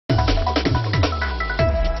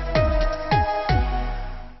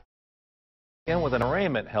With an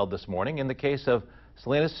arraignment held this morning in the case of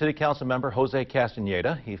Salinas City Council member Jose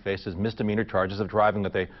Castaneda. He faces misdemeanor charges of driving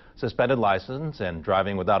with a suspended license and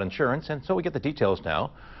driving without insurance. And so we get the details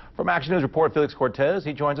now. From Action News reporter Felix Cortez,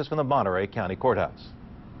 he joins us from the Monterey County Courthouse.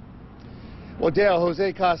 Well, Dale,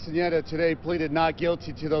 Jose Castaneda today pleaded not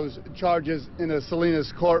guilty to those charges in a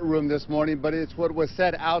Salinas courtroom this morning, but it's what was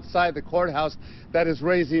said outside the courthouse that is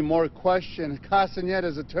raising more questions.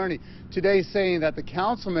 Castaneda's attorney today saying that the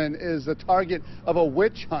councilman is the target of a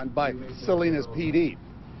witch hunt by Salinas PD.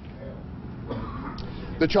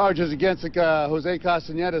 The charges against Jose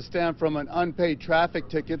Castaneda stem from an unpaid traffic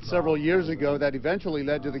ticket several years ago that eventually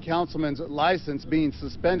led to the councilman's license being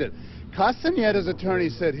suspended. Castaneda's attorney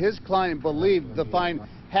said his client believed the fine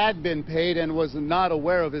had been paid and was not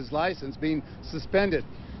aware of his license being suspended.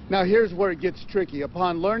 Now here's where it gets tricky.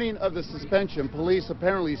 Upon learning of the suspension, police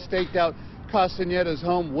apparently staked out Castaneda's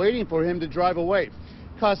home waiting for him to drive away.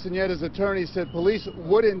 Castaneda's attorney said police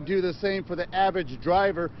wouldn't do the same for the average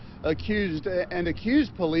driver, accused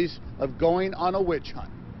police of going on a witch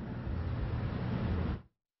hunt.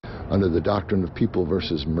 Under the doctrine of People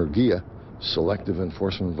versus Murguia, selective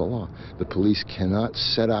enforcement of the law, the police cannot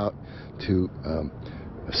set out to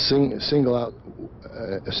single out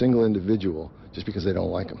a single individual just because they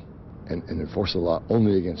don't like him and enforce the law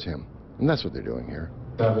only against him. And that's what they're doing here.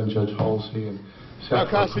 Judge Halsey and now,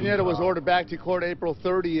 Castaneda was ordered back to court April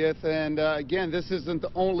 30th, and again, this isn't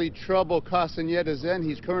the only trouble Castaneda's in.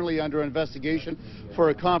 He's currently under investigation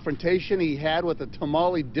for a confrontation he had with a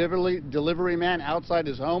tamale delivery man outside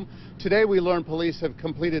his home. Today, we learned police have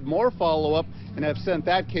completed more follow-up and have sent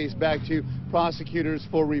that case back to prosecutors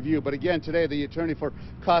for review. But again, today, the attorney for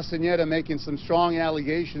Castaneda making some strong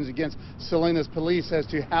allegations against Salinas police as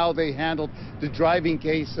to how they handled the driving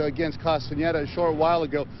case against Castaneda. A short while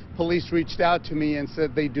ago, police reached out to me and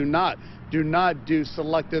said they do not do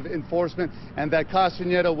selective enforcement, and that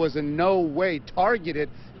Castaneda was in no way targeted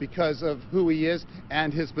because of who he is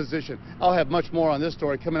and his position. I'll have much more on this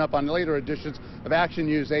story coming up on later editions of Action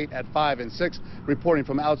News 8 at 5 and 6. Reporting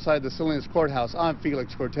from outside the Salinas Courthouse, I'm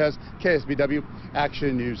Felix Cortez, KSBW,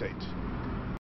 Action News 8.